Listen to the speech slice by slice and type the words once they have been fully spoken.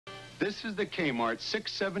This is the K-Mart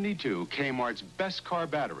 672, K-Mart's best car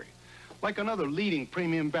battery. Like another leading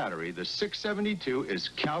premium battery, the 672 is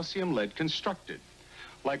calcium lead constructed.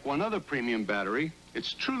 Like one other premium battery,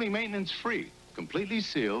 it's truly maintenance-free, completely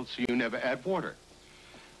sealed so you never add water.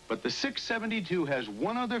 But the 672 has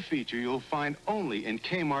one other feature you'll find only in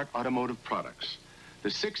K-Mart automotive products. The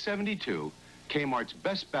 672, K-Mart's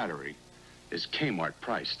best battery, is K-Mart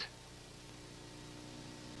priced.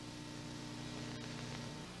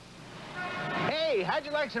 Hey, how'd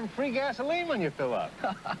you like some free gasoline when you fill up?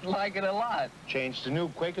 I'd like it a lot. Change to new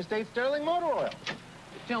Quaker State Sterling motor oil.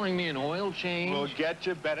 You're telling me an oil change will get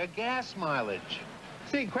you better gas mileage.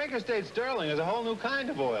 See, Quaker State Sterling is a whole new kind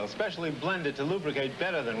of oil, specially blended to lubricate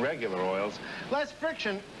better than regular oils. Less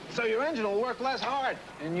friction, so your engine will work less hard.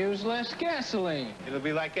 and use less gasoline. It'll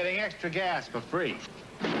be like getting extra gas for free.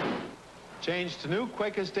 Change to new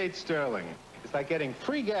Quaker State Sterling. It's like getting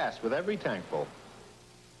free gas with every tankful.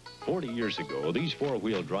 40 years ago, these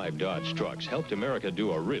four-wheel drive Dodge trucks helped America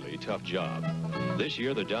do a really tough job. This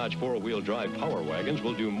year, the Dodge four-wheel drive Power Wagons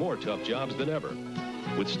will do more tough jobs than ever.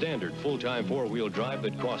 With standard full-time four-wheel drive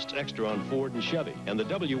that costs extra on Ford and Chevy. And the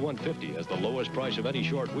W150 has the lowest price of any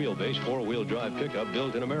short wheelbase four-wheel drive pickup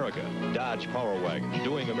built in America. Dodge Power Wagons,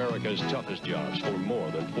 doing America's toughest jobs for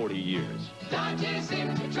more than 40 years. Dodge is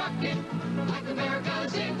into trucking, like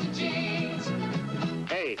America's into jeans.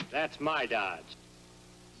 Hey, that's my Dodge.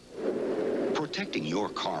 Protecting your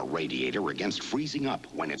car radiator against freezing up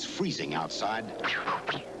when it's freezing outside,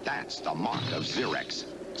 that's the mark of Zerex.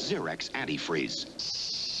 Zerex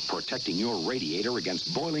antifreeze. Protecting your radiator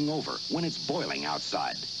against boiling over when it's boiling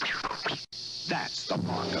outside. That's the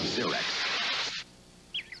mark of Zerex.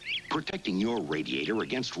 Protecting your radiator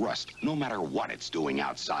against rust no matter what it's doing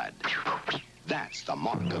outside. That's the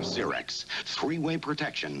mark of Zerex. Three-way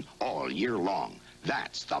protection all year long.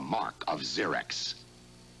 That's the mark of Zerex.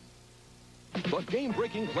 The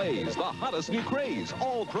game-breaking plays, the hottest new craze,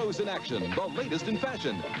 all pros in action, the latest in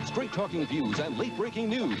fashion, straight-talking views and late-breaking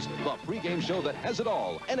news, the pregame show that has it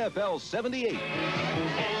all, NFL 78.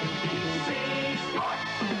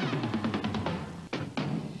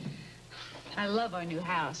 I love our new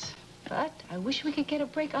house, but I wish we could get a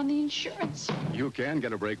break on the insurance. You can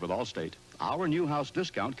get a break with Allstate. Our new house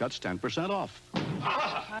discount cuts 10% off.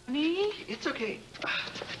 Honey? It's okay.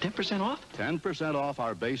 10% off? 10% off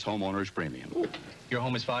our base homeowner's premium. Ooh. Your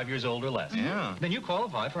home is 5 years old or less. Yeah. Then you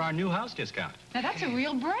qualify for our new house discount. Now that's a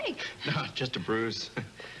real break. No, just a bruise.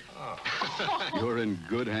 You're in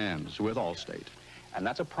good hands with Allstate. And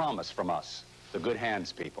that's a promise from us, the good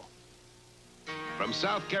hands people. From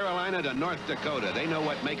South Carolina to North Dakota, they know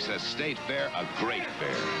what makes a state fair a great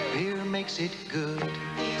fair. Beer makes it good.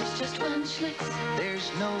 Beer's just one Schlitz.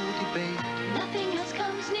 There's no debate. Nothing else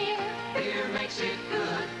comes near. Beer makes it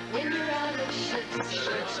good. When you're out of Schlitz,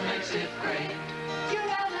 Schlitz makes it great. You're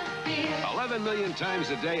out of beer. 11 million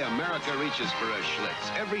times a day, America reaches for a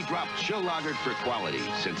Schlitz. Every drop chill lagered for quality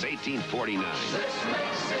since 1849. Schlitz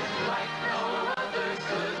makes it like no other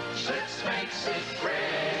good. Schlitz makes it great.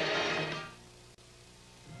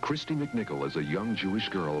 Christy McNichol, as a young Jewish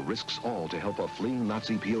girl, risks all to help a fleeing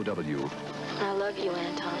Nazi POW. I love you,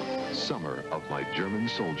 Anton. Summer of My German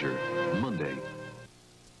Soldier, Monday.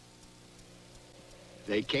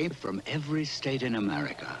 They came from every state in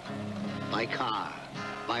America, by car,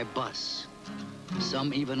 by bus,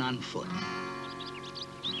 some even on foot.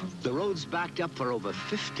 The roads backed up for over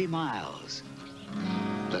 50 miles.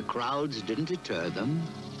 The crowds didn't deter them,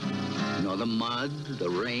 nor the mud, the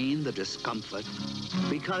rain, the discomfort,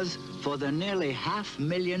 because for the nearly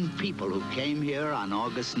 500,000 people who came here on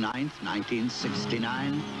August 9th,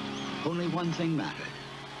 1969, only one thing mattered: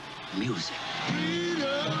 music.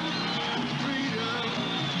 Freedom, freedom,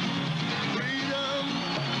 freedom,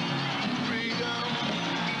 freedom,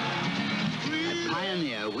 freedom. At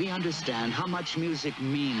Pioneer, we understand how much music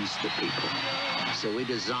means to people. So we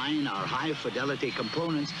design our high-fidelity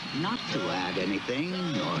components not to add anything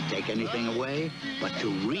nor take anything away, but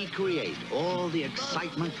to recreate all the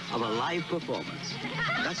excitement of a live performance.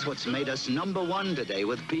 That's what's made us #1 today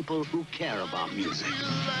with people who care about music.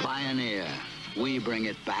 Pioneer, we bring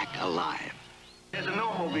it back alive. There's a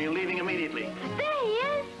Gnome-Mobile leaving immediately. There he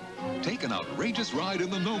is. Take an outrageous ride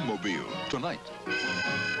in the Gnome-Mobile tonight.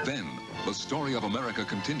 Then, the story of America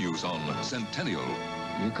continues on Centennial.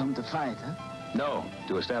 You come to fight, huh? No,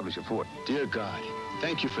 to establish a fort. Dear God,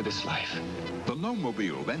 thank you for this life. The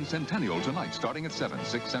Gnome-Mobile, then Centennial tonight, starting at 7,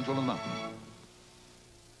 6 Central and Mountain.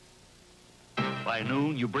 By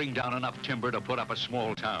noon, you bring down enough timber to put up a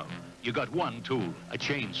small town. You got one tool, a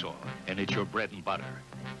chainsaw, and it's your bread and butter.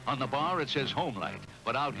 On the bar, it says Homelite,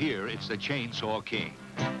 but out here, it's the Chainsaw King.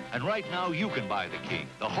 And right now, you can buy the King,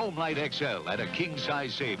 the Homelite XL, at a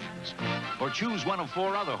king-size savings. Or choose one of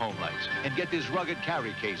 4 other Homelites and get this rugged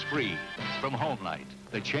carry case free from Homelite,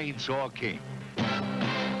 the Chainsaw King.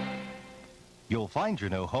 You'll find your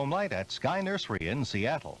new Homelite at Sky Nursery in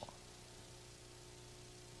Seattle.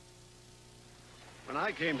 When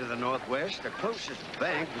I came to the Northwest, the closest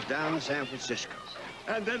bank was down in San Francisco.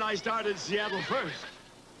 And then I started Seattle First.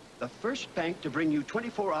 The first bank to bring you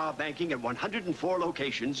 24-hour banking at 104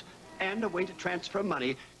 locations and a way to transfer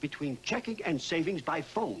money between checking and savings by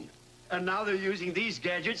phone. And now they're using these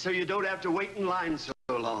gadgets so you don't have to wait in line so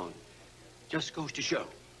long. Just goes to show,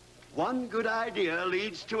 one good idea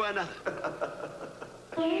leads to another.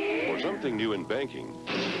 For something new in banking,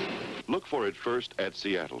 look for it first at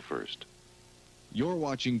Seattle First. You're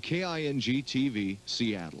watching KING-TV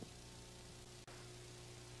Seattle.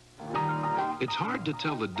 It's hard to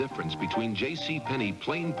tell the difference between JCPenney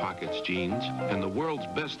plain pockets jeans and the world's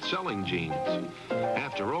best-selling jeans.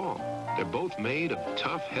 After all, they're both made of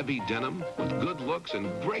tough, heavy denim with good looks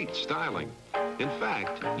and great styling. In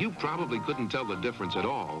fact, you probably couldn't tell the difference at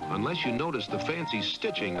all unless you noticed the fancy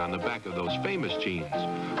stitching on the back of those famous jeans,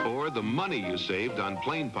 or the money you saved on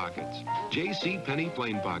plain pockets. JCPenney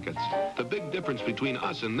plain pockets. The big difference between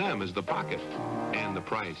us and them is the pocket and the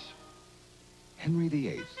price. Henry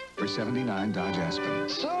VIII for 79 Dodge Aspen.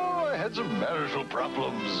 So, I had some marital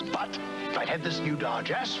problems, but if I had this new Dodge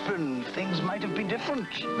Aspen, things might have been different.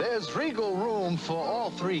 There's regal room for all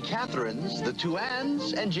 3 Catherines, the 2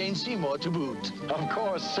 Annes, and Jane Seymour to boot. Of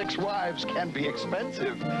course, 6 wives can be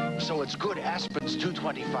expensive, so it's good Aspen's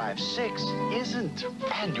 225/6 isn't.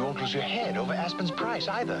 And you won't lose your head over Aspen's price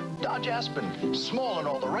either. Dodge Aspen, small in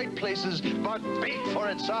all the right places, but big for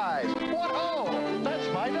its size. Whoa, that's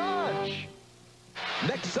my Dodge.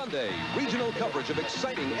 Next Sunday, regional coverage of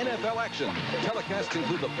exciting NFL action. Telecasts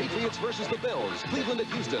include the Patriots versus the Bills, Cleveland at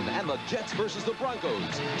Houston, and the Jets versus the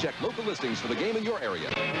Broncos. Check local listings for the game in your area.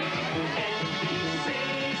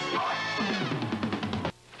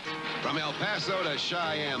 From El Paso to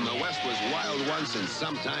Cheyenne, the West was wild once, and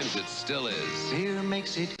sometimes it still is. Beer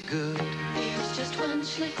makes it good. There's just one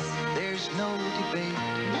Schlitz. There's no debate.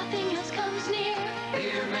 Nothing else comes near.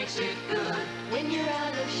 Beer makes it good. When you're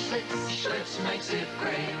out of Schlitz, Schlitz makes it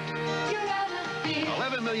great. You're out of beer.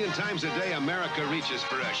 11 million times a day, America reaches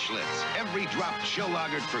for a Schlitz. Every drop chill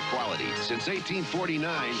lagered for quality. Since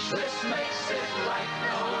 1849, Schlitz makes it like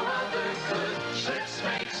no other good. Schlitz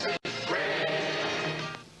makes it great.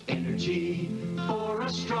 Energy for a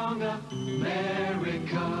strong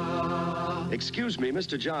America. Excuse me,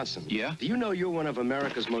 Mr. Johnson. Yeah? Do you know you're one of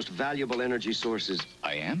America's most valuable energy sources?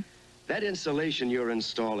 I am? That insulation you're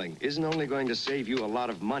installing isn't only going to save you a lot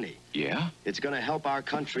of money. Yeah? It's going to help our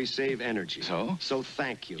country save energy. So? So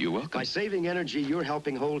thank you. You're welcome. By saving energy, you're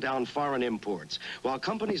helping hold down foreign imports, while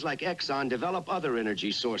companies like Exxon develop other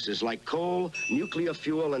energy sources like coal, nuclear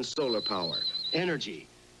fuel, and solar power. Energy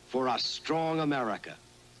for a strong America.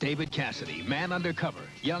 David Cassidy, man undercover.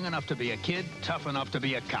 Young enough to be a kid, tough enough to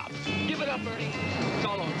be a cop. Give it up, Bernie. It's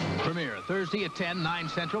all over. Premiere Thursday at 10, 9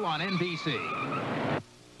 Central on NBC.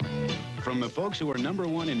 From the folks who are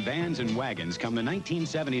 #1 in vans and wagons come the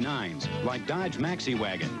 1979s, like Dodge Maxi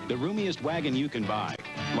Wagon, the roomiest wagon you can buy.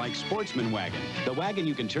 Like Sportsman Wagon, the wagon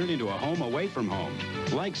you can turn into a home away from home.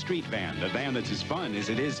 Like Street Van, the van that's as fun as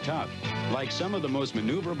it is tough. Like some of the most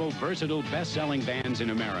maneuverable, versatile, best-selling vans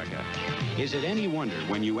in America. Is it any wonder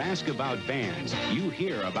when you ask about vans, you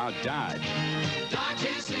hear about Dodge? Dodge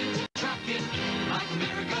is into trucking, like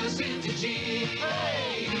America's into Jeep.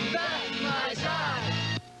 Hey, that's my side.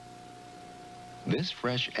 This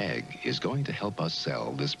fresh egg is going to help us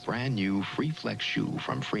sell this brand new Free-Flex shoe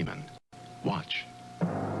from Freeman. Watch.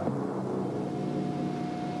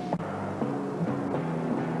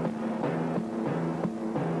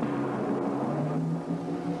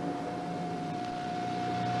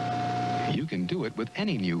 You can do it with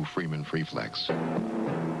any new Freeman Free-Flex.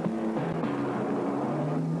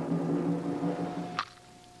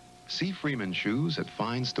 See Freeman shoes at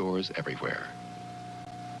fine stores everywhere.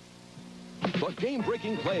 The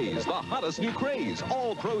game-breaking plays, the hottest new craze,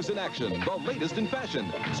 all pros in action, the latest in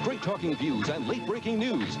fashion, straight-talking views and late-breaking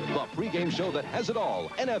news, the pregame show that has it all,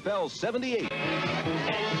 NFL 78.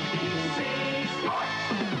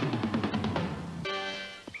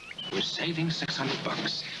 We're saving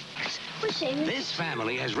 $600. We're saving. This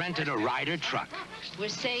family has rented a Ryder truck. We're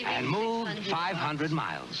saving and moved 500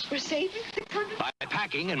 miles. We're saving 600. By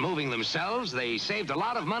packing and moving themselves, they saved a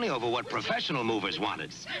lot of money over what professional movers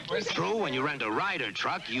wanted. True, when you rent a Ryder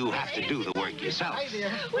truck, you have to do the work yourself.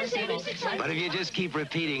 We're saving 600. But if you just keep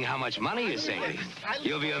repeating how much money you're saving,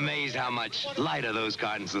 you'll be amazed how much lighter those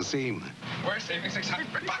cartons will seem. We're saving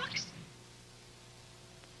 $600.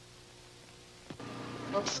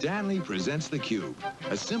 Stanley presents the Cube,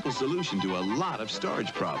 a simple solution to a lot of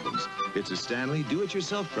storage problems. It's a Stanley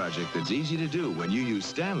do-it-yourself project that's easy to do when you use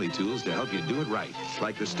Stanley tools to help you do it right,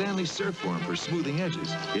 like the Stanley Surf Form for smoothing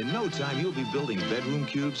edges. In no time, you'll be building bedroom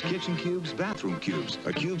cubes, kitchen cubes, bathroom cubes,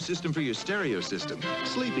 a cube system for your stereo system,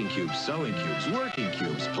 sleeping cubes, sewing cubes, working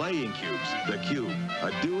cubes, playing cubes. The Cube,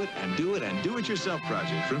 a do it and do it and do-it-yourself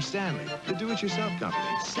project from Stanley, the do-it-yourself company.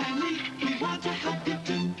 Stanley, we want to help you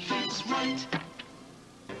do things right.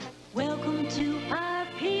 Welcome to our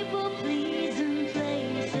people-pleasing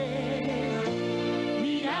places.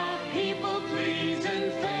 Meet our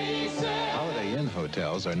people-pleasing faces. Holiday Inn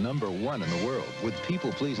hotels are #1 in the world with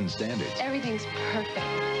people-pleasing standards. Everything's perfect.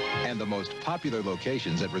 And the most popular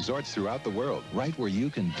locations at resorts throughout the world, right where you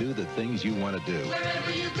can do the things you want to do.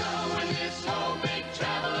 Wherever you go in this whole big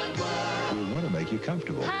traveling world. We want to make you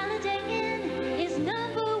comfortable. Holiday Inn is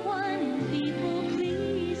 #1 in people-pleasing.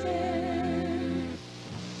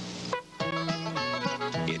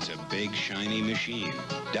 It's a big, shiny machine.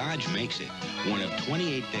 Dodge makes it. One of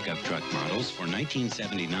 28 pickup truck models for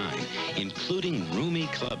 1979, including roomy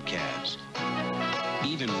club cabs,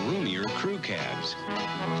 even roomier crew cabs,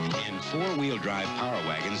 and four-wheel drive power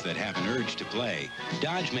wagons that have an urge to play.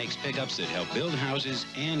 Dodge makes pickups that help build houses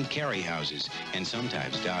and carry houses, and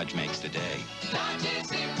sometimes Dodge makes the day. Dodge is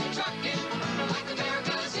into trucking, like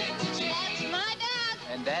America's into jeans. That's my dad.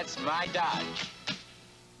 And that's my Dodge.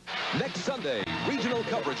 Next Sunday, regional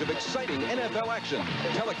coverage of exciting NFL action.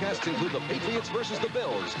 Telecasts include the Patriots versus the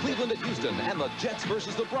Bills, Cleveland at Houston, and the Jets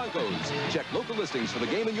versus the Broncos. Check local listings for the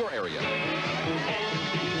game in your area.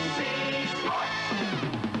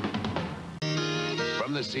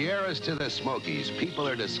 From the Sierras to the Smokies, people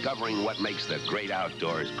are discovering what makes the great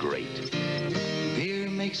outdoors great. Beer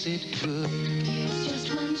makes it good. It's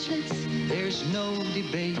just one Schlitz. There's no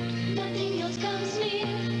debate. Nothing else comes near.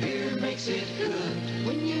 Beer makes it good.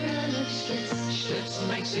 When you're out of Schlitz. Schlitz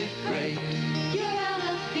makes it great. You're out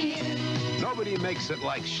of beer. Nobody makes it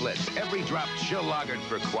like Schlitz. Every drop chill lagered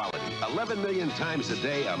for quality. 11 million times a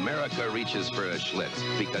day, America reaches for a Schlitz.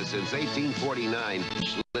 Because since 1849,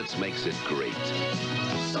 Schlitz makes it great.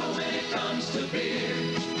 So when it comes to beer,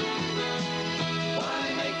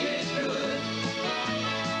 why make it good?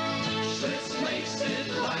 Schlitz makes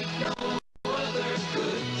it like no other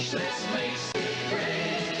good. Schlitz makes it great.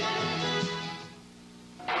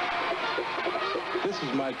 This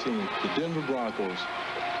is my team, the Denver Broncos.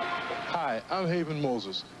 Hi, I'm Haven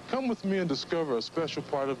Moses. Come with me and discover a special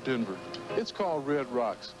part of Denver. It's called Red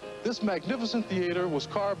Rocks. This magnificent theater was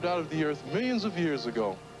carved out of the earth millions of years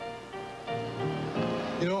ago.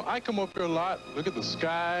 You know, I come up here a lot, look at the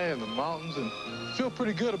sky and the mountains, and feel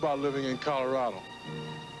pretty good about living in Colorado.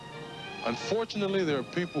 Unfortunately, there are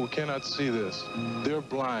people who cannot see this. They're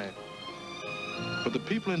blind. But the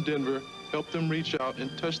people in Denver help them reach out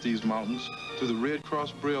and touch these mountains through the Red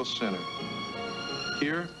Cross Braille Center.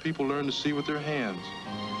 Here, people learn to see with their hands.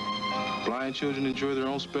 Blind children enjoy their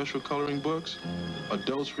own special coloring books.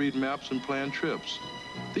 Adults read maps and plan trips.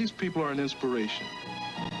 These people are an inspiration.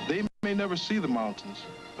 They may never see the mountains,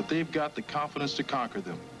 but they've got the confidence to conquer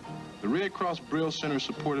them. The Red Cross Braille Center is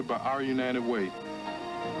supported by our United Way.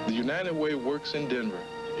 The United Way works in Denver.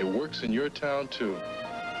 It works in your town, too.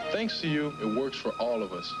 Thanks to you, it works for all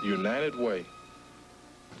of us. United Way.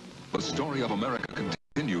 The story of America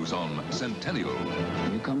continues on Centennial.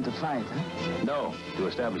 You come to fight, huh? No, to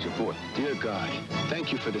establish a fort. Dear God,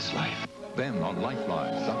 thank you for this life. Then on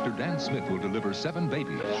Lifeline, Dr. Dan Smith will deliver 7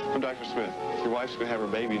 babies. I'm Dr. Smith. Your wife's gonna have her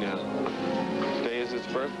baby now. Today is its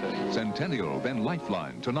birthday. Centennial, then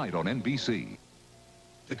Lifeline, tonight on NBC.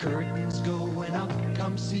 The curtain's going up,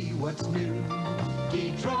 come see what's new.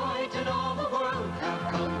 Detroit and all the world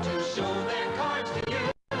have come to show their cards to you.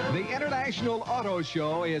 The International Auto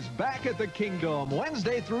Show is back at the Kingdom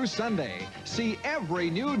Wednesday through Sunday. See every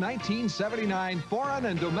new 1979 foreign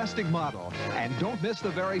and domestic model. And don't miss the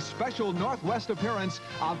very special Northwest appearance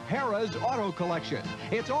of Harrah's Auto Collection.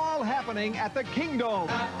 It's all happening at the Kingdom.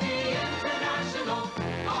 At the International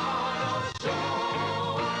Auto Show.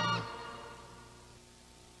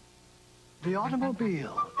 The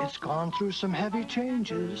automobile, it's gone through some heavy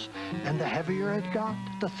changes, and the heavier it got,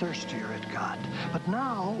 the thirstier it got. But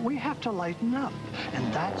now we have to lighten up,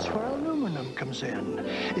 and that's where aluminum comes in.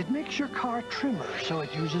 It makes your car trimmer so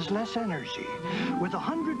it uses less energy. With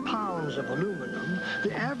 100 pounds of aluminum,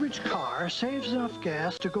 the average car saves enough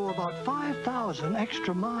gas to go about 5,000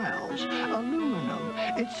 extra miles. Aluminum,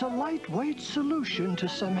 it's a lightweight solution to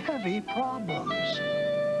some heavy problems.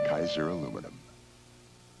 Kaiser Aluminum.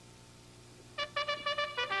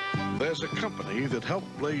 There's a company that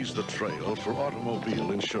helped blaze the trail for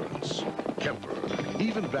automobile insurance, Kemper.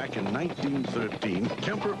 Even back in 1913,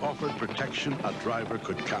 Kemper offered protection a driver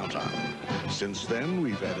could count on. Since then,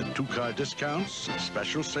 we've added two-car discounts,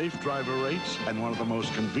 special safe driver rates, and one of the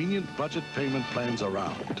most convenient budget payment plans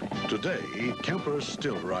around. Today, Kemper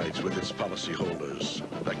still rides with its policyholders,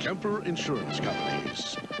 the Kemper Insurance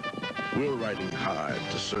Companies. We're riding hard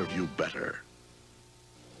to serve you better.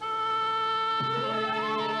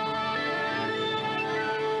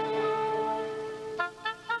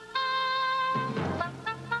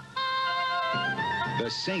 The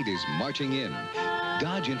Saint is marching in.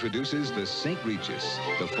 Dodge introduces the St. Regis,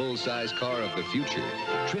 the full-size car of the future.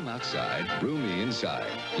 Trim outside, roomy inside,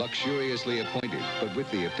 luxuriously appointed, but with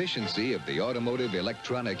the efficiency of the automotive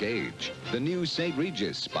electronic age. The new St.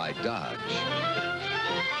 Regis by Dodge.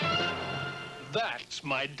 That's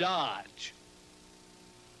my Dodge.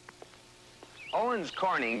 Owens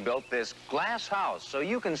Corning built this glass house so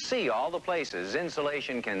you can see all the places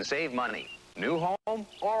insulation can save money. New home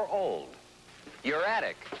or old. Your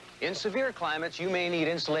attic. In severe climates, you may need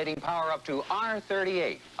insulating power up to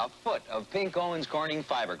R38, a foot of pink Owens Corning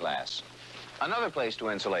fiberglass. Another place to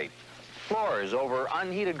insulate. Floors over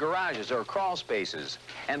unheated garages or crawl spaces,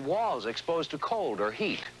 and walls exposed to cold or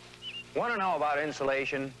heat. Want to know about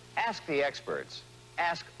insulation? Ask the experts.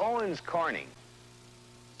 Ask Owens Corning.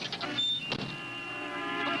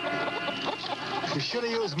 You should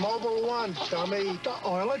have used Mobile One, dummy. The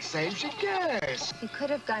oil, it saves you gas. You could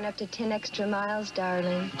have gone up to 10 extra miles,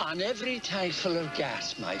 darling. On every tank full of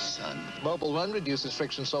gas, my son. Mobile One reduces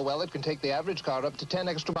friction so well it can take the average car up to 10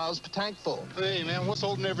 extra miles per tank full. Hey, man, what's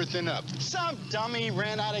holding everything up? Some dummy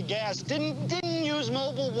ran out of gas. Didn't use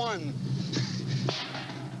Mobile One.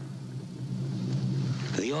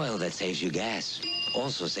 The oil that saves you gas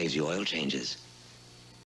also saves you oil changes.